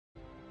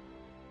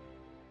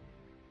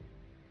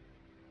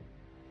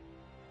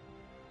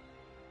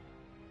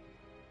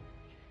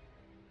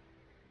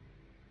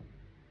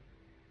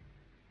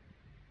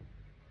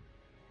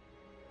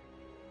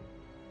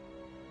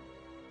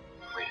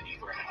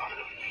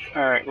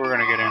Alright, we're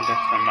gonna get into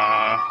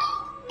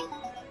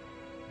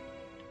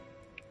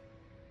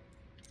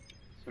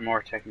some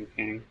more Tekken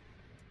King.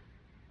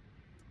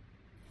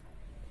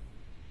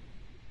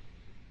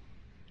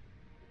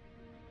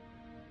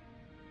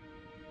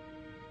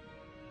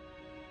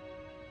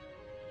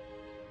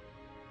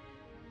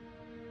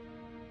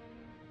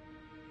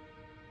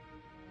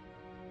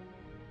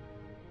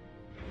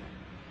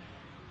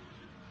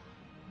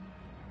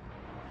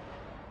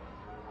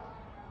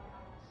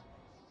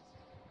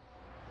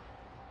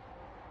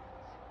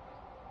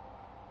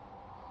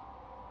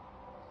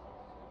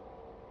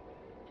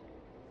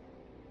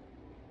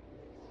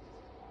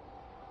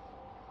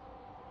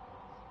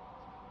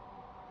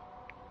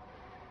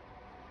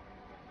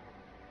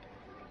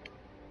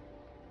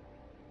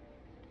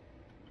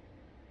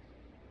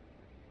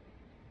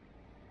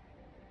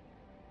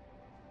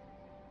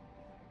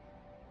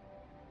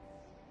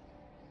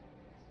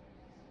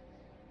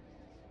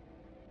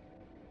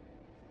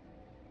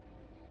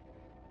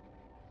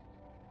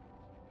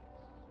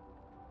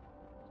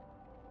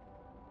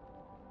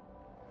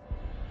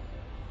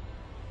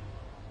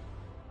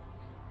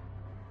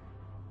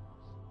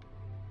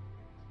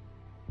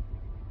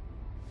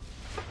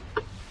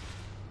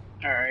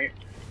 Alright.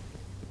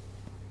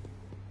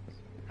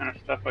 What kind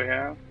of stuff we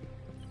have?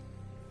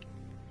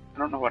 I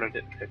don't know what I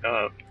didn't pick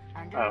up.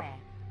 Underway. Oh.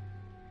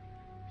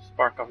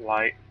 Spark of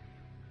Light.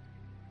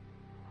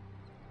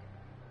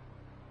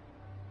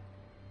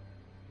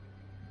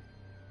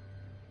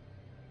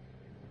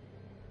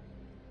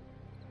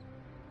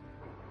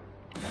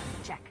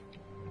 Check.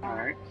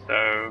 Alright,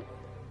 so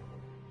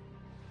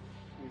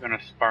I'm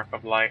gonna Spark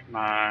of Light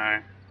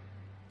my...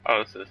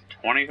 Oh, this is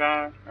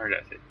 25? Or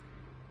that's it?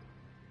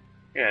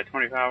 Yeah,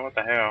 25, what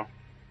the hell?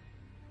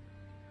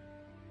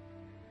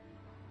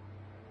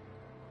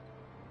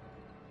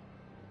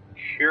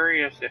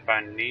 Curious if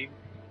I need...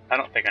 I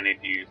don't think I need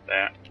to use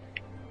that.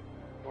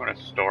 I'm gonna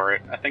store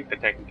it. I think the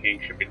Tekken King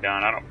should be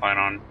done. I don't plan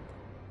on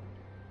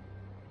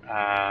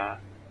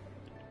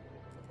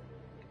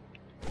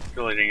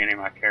deleting any of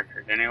my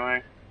characters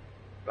anyway,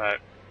 but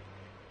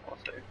we'll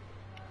see.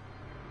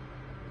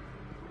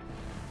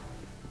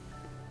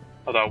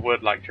 Although I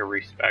would like to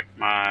respec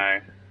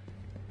my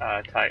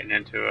Titan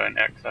into an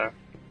Exo.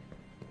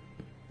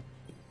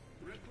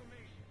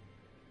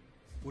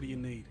 What do you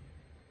need?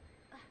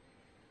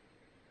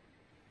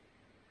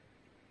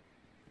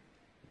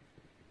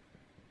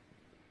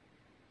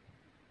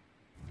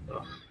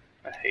 Ugh,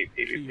 I hate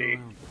See you PvP.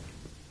 around.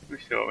 Let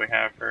me see what we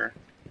have for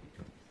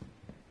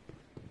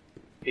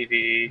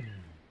PvE.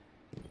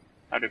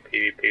 How do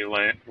PvP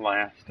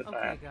last if I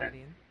Okay, have to?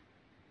 Guardian.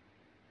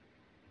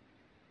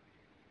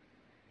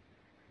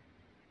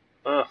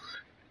 Ugh,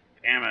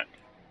 damn it.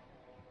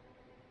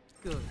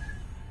 Good.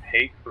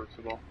 Hate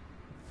Crucible.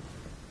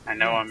 I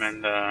know I'm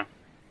in the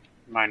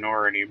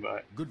minority,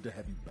 but Good to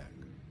have you back.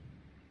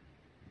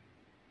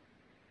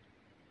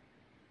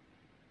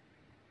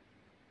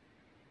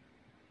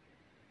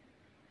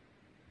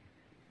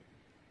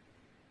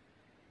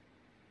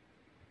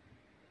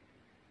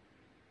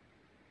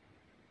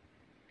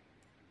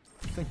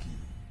 Thank you.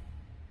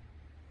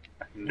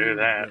 I can do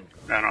that.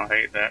 I don't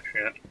hate that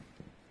shit.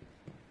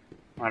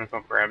 Might as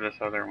well grab this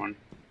other one,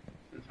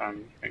 since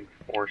I'm being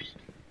forced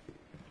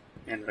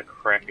into the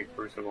crappy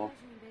Crucible.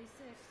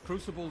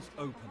 Crucible's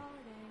open.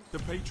 The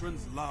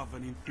patrons love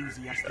an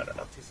enthusiastic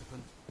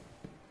participant.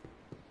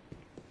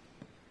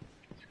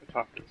 Let's go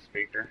talk to the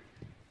speaker.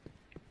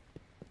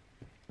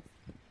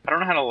 I don't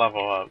know how to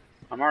level up.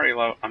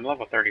 I'm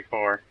level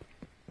 34,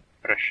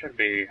 but I should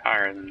be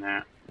higher than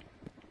that.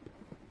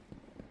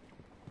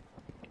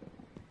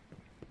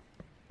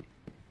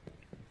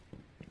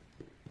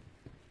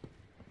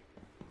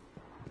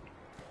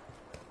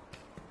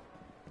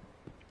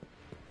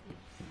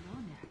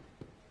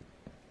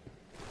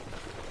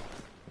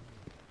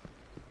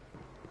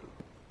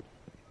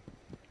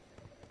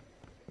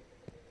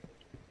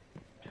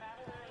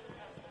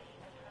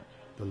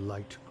 The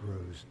light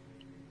grows.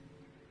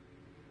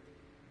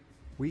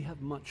 We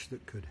have much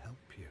that could help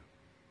you.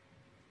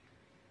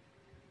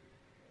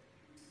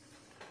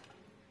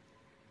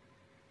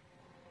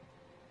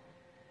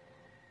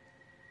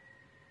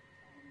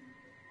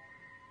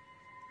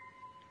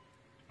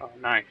 Oh,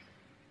 nice.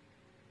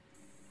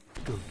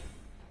 Good.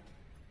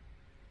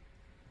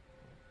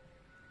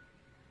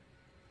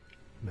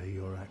 May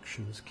your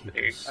actions keep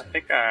See, us safe. I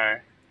think I...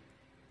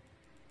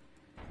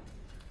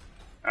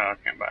 Oh, I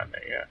can't buy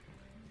that yet.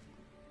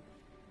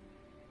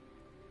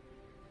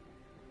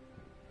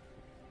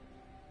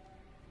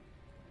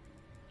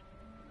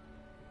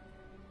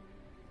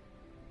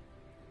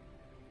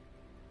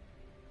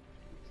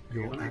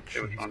 Your Let me see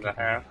actions which ones give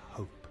I have. me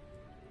hope.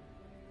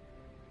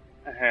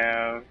 I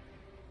have...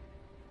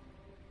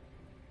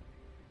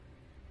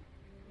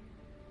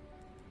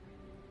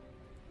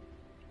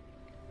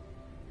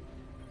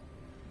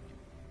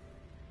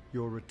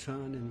 Your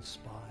return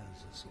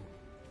inspires us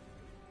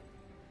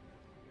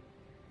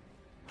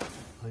all.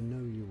 I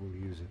know you will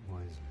use it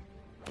wisely.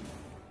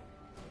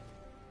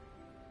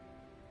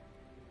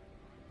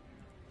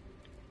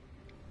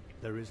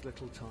 There is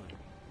little time.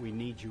 We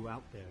need you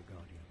out there,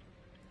 Guardian.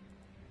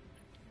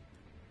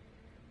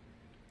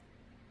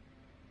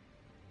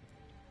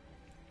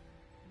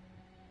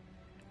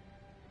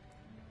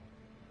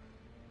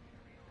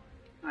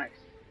 Nice.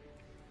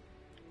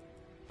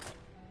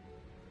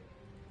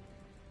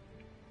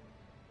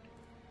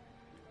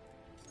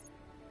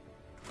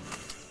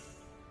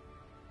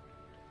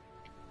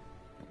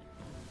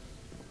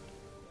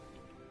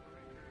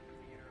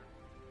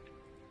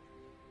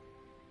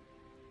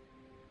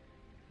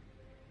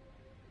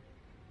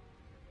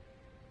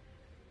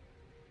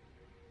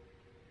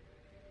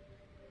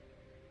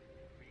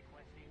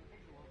 Requesting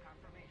visual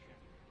confirmation.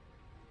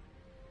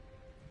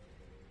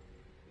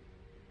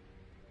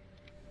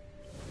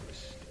 There's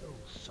still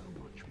so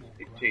much more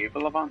ground. Viva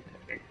Levante.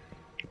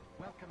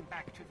 Welcome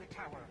back to the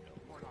tower,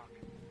 Warlock.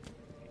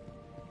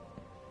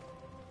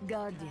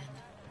 Guardian.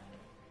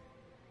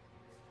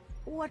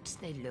 What's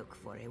they look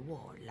for a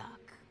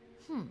warlock?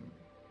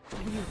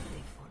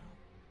 Beautiful.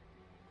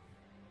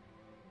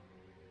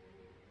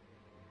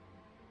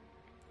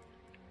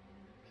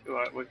 See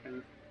what we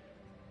can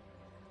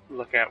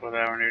look at with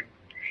our new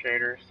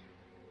shaders.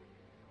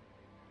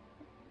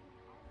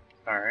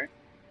 Alright.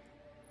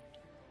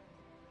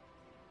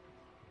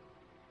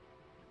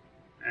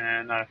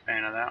 And not a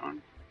fan of that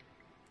one.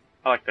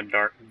 I like the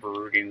dark,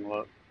 brooding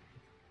look.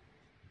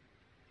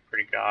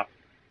 Pretty goth.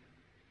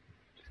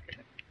 Just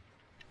kidding.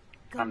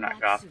 I'm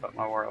not goth, but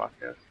my warlock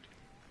is.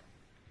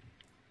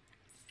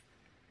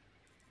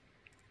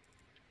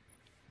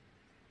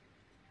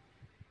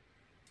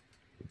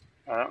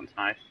 Oh, that one's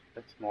nice.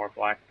 It's more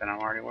black than I'm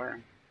already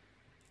wearing.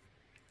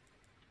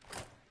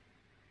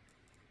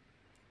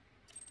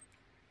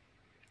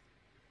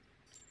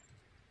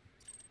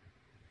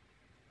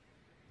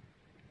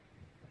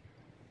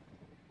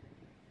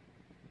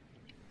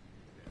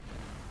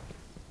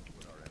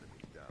 Put our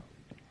enemies down.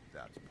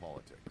 That's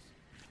politics.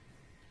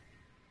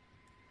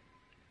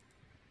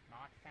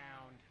 Not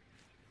found.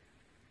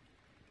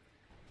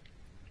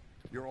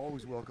 You're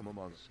always welcome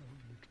among us.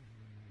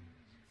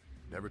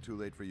 Never too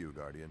late for you,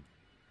 Guardian.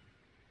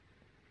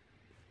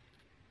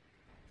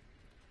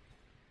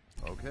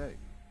 Okay.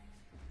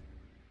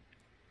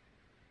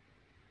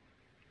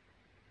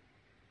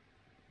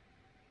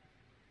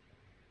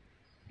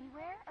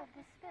 Beware of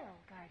the spill,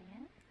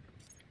 Guardian.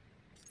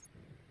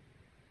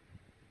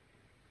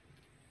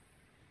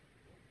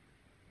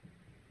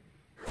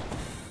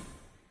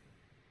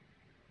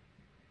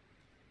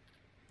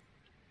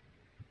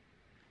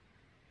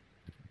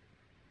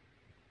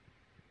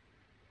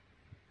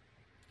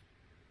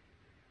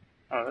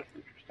 Oh, that's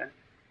interesting.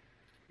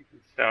 You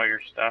can sell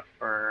your stuff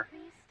for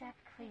Please step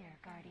clear,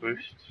 Guardian.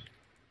 boosts.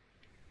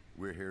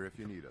 We're here if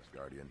you need us,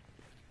 Guardian.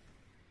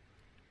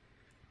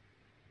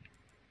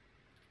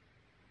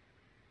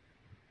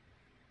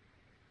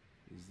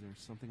 Is there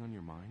something on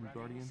your mind,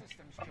 Guardian?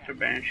 Systems Up check. to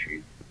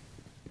Banshee.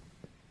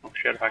 Oh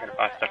shit, if I can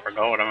buy stuff for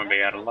gold, I'm gonna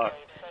be out of luck.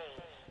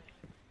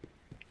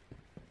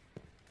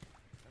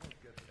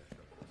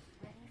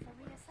 Ready for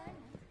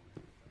reassignment?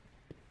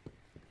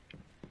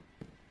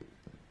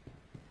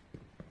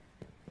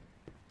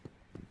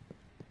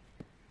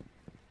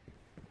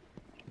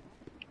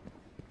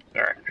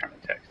 Sorry, I'm trying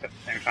to text at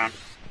the same time.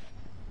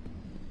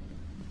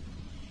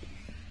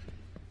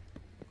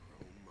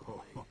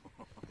 Well,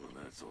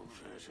 that's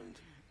old-fashioned.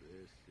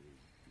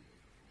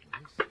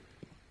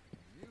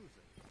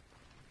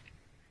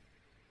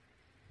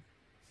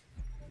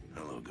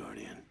 Hello,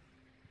 Guardian.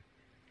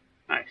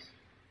 Nice.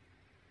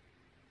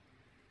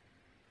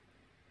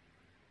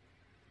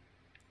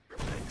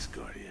 Thanks,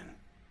 Guardian.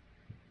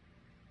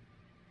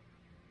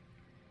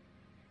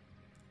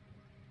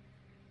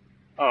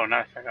 Oh,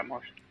 nice. I got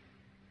more.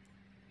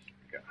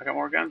 I got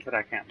more guns that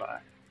I can't buy.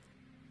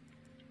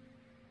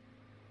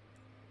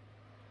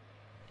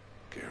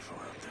 Careful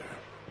out there.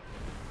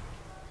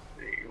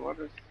 Let's see, what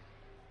is?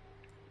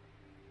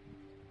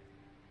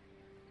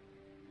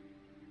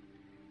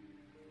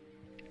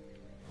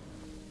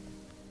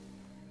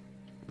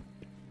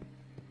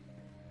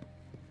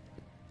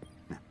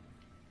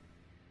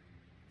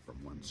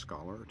 From one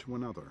scholar to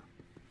another.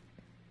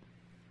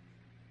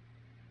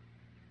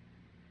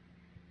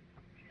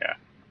 Yeah.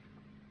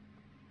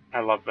 I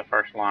love the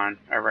first line.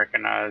 I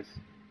recognize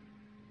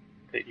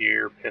that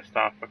you're pissed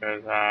off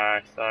because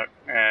I suck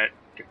at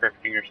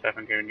decrypting your stuff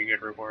and giving you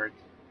good rewards.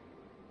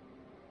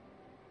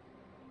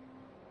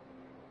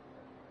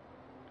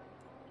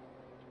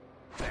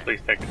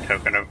 Please take a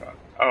token of.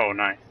 Oh,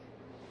 nice. I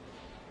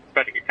was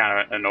about to get kind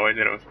of annoyed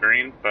that it was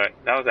green, but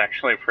that was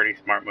actually a pretty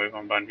smart move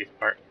on Bungie's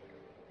part.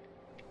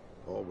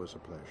 Always a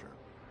pleasure.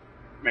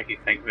 Make you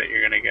think that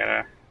you're gonna get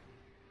a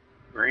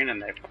green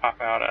and they pop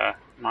out a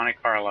Monte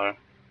Carlo.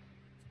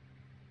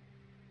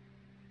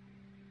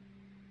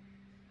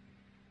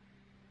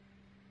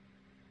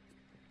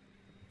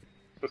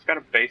 So it's got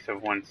a base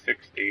of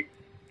 160.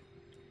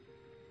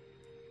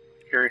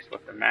 Curious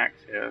what the max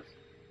is.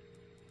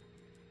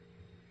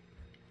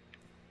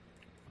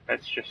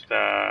 That's just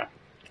a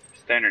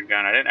standard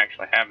gun. I didn't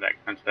actually have that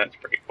gun, so that's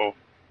pretty cool.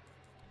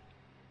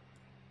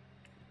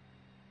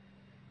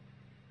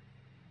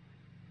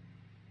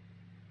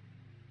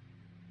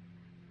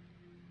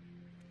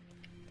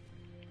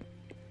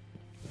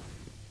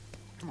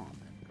 Come on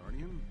then,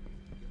 Guardian.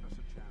 Give us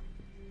a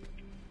challenge.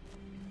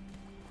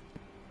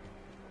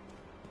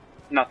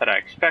 Not that I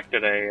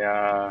expected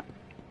a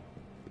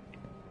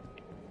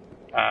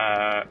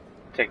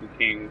Taken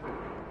King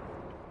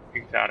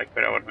exotic,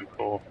 but that would have been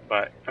cool.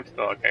 But I'm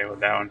still okay with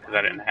that one because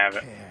I didn't have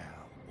it. Care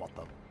what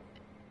the...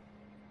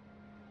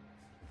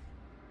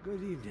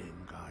 Good evening,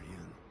 Guardian.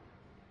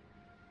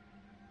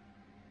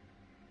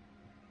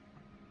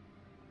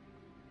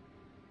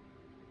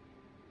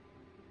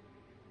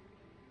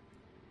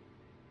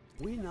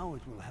 We know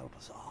it will help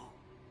us all.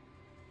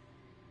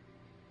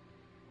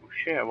 Oh,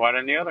 shit, why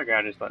didn't the other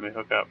guy just let me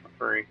hook up for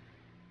free?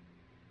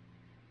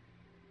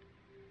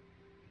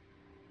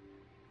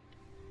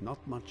 Not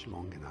much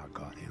longer now,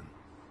 Guardian.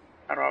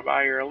 How do I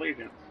buy your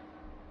allegiance?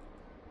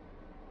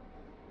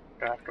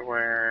 Do I have to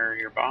wear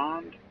your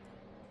bond?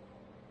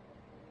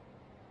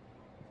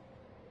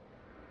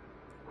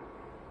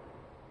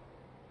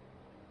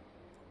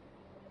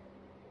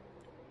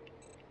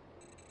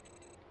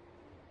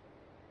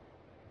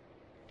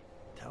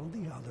 Tell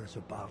the others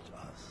about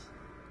us.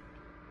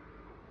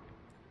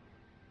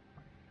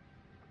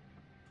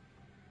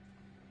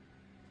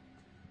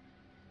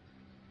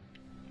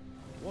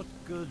 What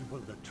good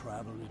will the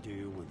traveler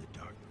do when the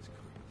darkness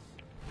comes?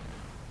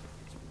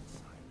 It's been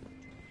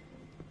silent.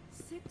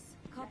 6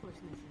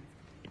 accomplishments.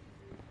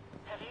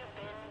 Have you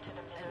been to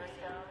the Missouri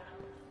Zone?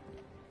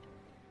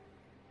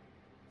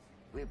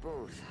 We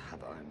both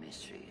have our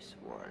mysteries,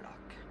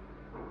 Warlock.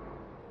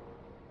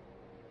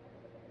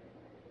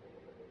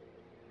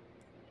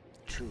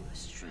 True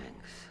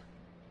strength.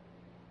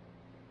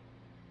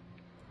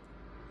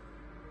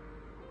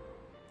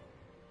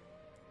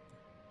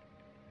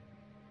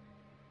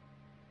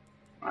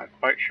 I'm not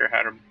quite sure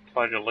how to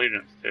pledge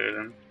allegiance to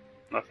them,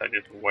 unless I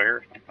just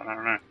wear something, I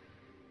don't know.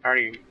 How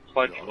do you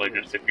pledge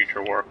allegiance to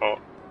future Warhawk?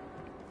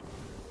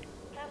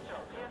 Kestrel,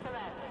 clear for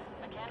landing.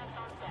 Mechanics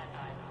on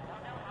standby.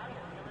 Don't know how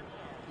you're feeling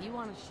the air. You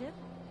want a ship?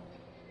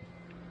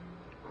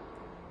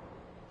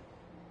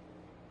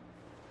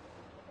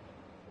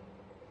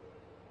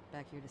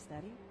 Back here to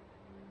study?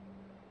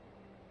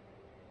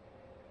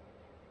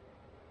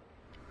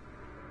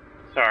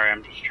 Sorry,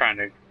 I'm just trying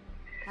to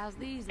How's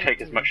these take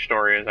as much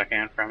story as I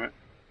can from it.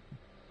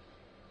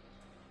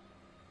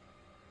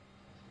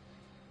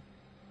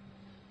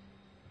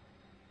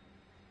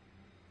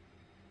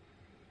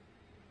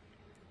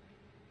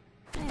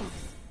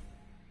 Thanks.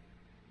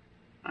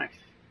 Nice.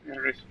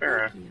 Introduce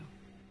Sparrow. Thank you.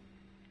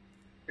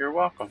 You're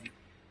welcome.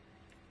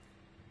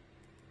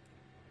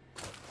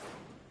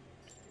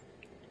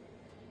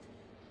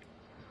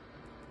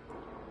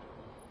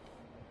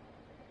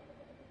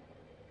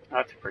 Oh,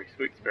 that's a pretty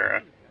sweet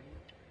Sparrow.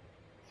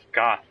 It's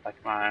goth, like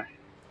my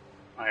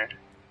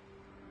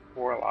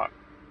Warlock.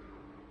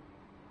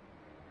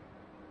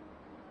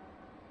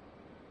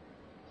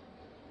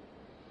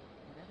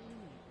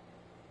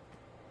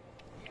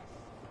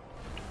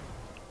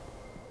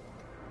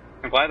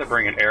 I'm glad they're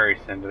bringing Ares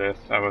into this.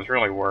 I was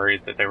really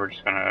worried that they were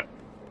just gonna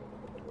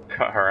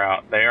cut her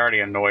out. They already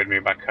annoyed me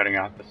by cutting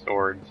out the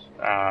swords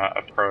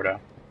of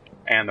Crota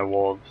and the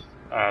wolves,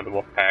 the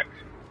wolf packs.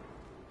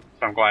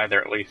 So I'm glad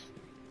they're at least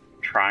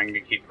trying to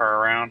keep her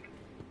around.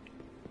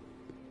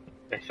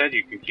 They said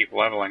you can keep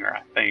leveling her,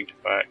 I think,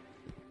 but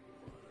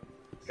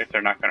if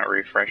they're not going to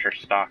refresh her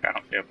stock, I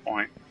don't see a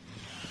point.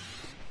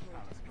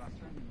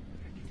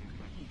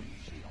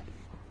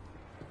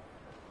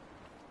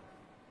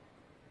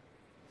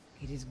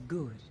 It is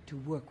good to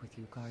work with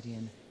you,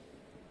 Guardian.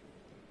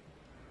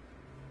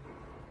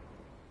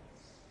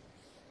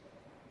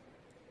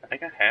 I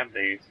think I have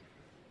these.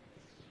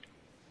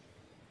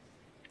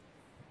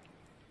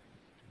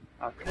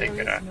 I'll take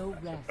There it, is no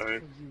I rest for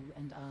suppose. you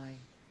and I.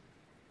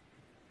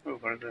 Ooh,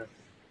 what is this?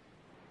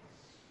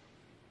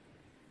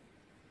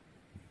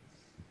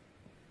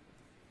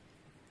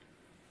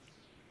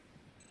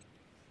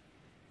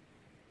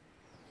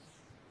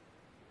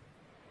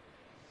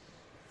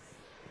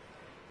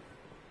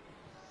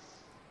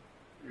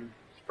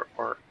 It's for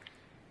orcs.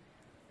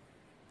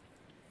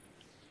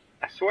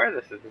 I swear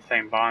this is the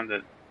same bond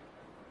that...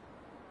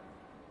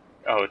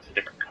 Oh, it's a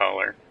different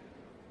color.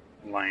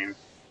 Lame.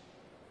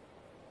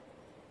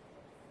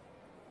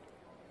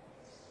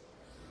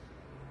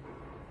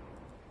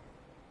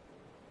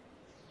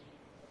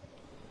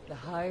 The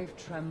hive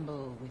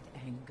tremble with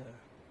anger.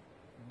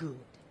 Good.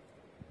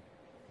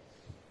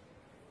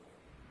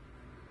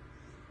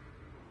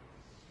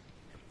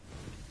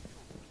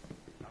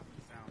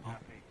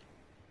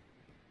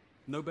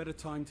 No better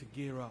time to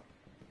gear up.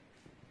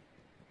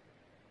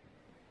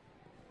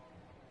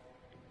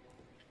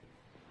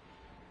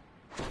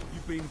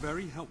 You've been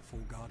very helpful,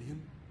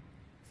 Guardian.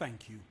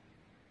 Thank you.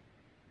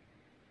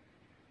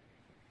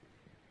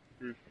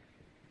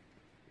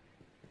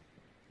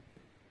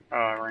 Oh,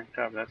 I ranked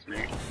up, that's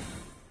neat.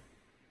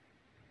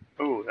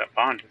 Ooh, that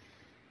bond is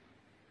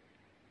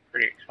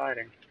pretty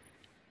exciting.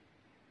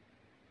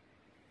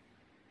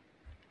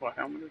 What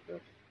helmet is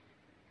this?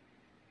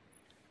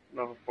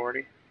 Level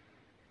 40? I can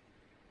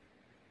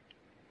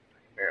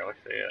barely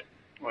see it.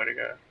 Way to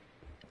go.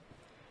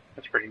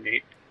 That's pretty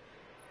neat.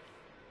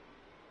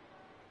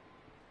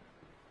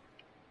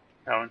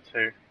 That one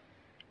too.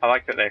 I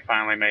like that they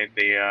finally made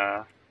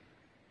the,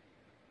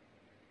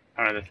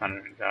 oh no, that's not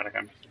an exotic,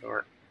 I'm just a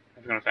dork. I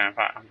was gonna say,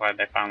 I'm glad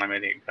they finally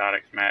made the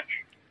exotics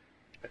match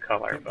the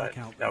color, Get but back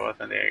out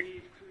that there.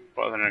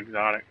 wasn't an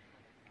exotic.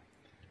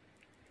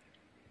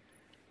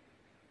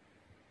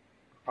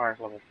 Requires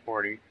level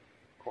 40. Of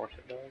course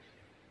it does.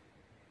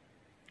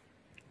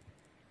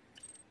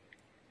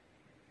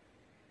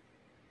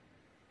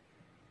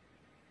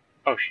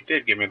 Oh, she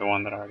did give me the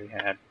one that I already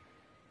had.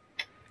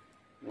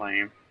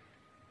 Lame.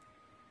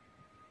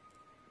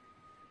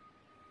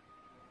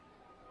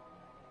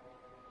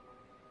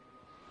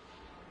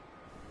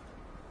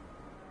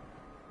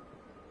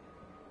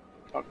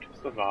 Talk to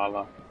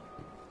Zavala.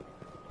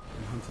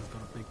 The hunter's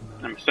got a big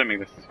mouth. I'm assuming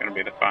this is going to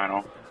be the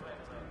final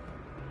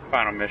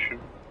mission,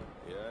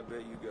 Yeah, I bet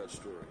you got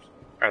stories.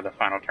 or the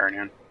final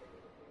turn-in.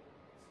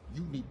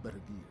 You need better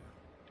gear.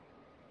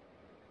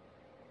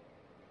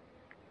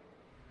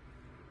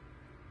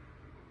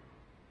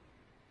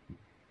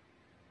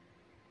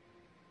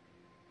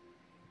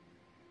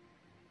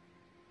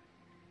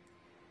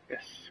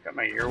 Yes, got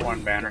my year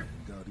 1 banner.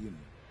 Guardian.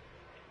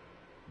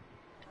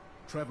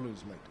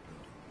 Travelers like to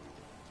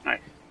go. Nice.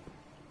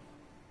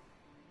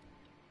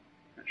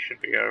 That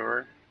should be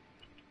over.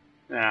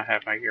 Then I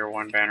have my year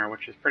 1 banner,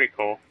 which is pretty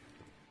cool.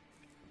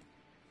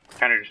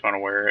 Kind of just want to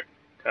wear it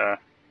to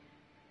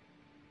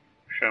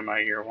show my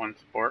year 1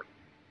 support.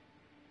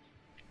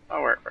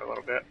 I'll wear it for a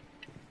little bit.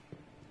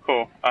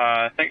 Cool.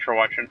 Thanks for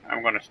watching.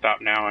 I'm going to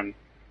stop now and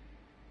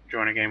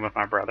join a game with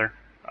my brother.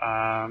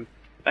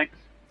 Thanks.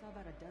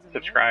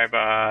 Subscribe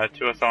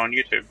to us on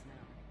YouTube.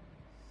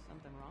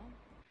 Something wrong?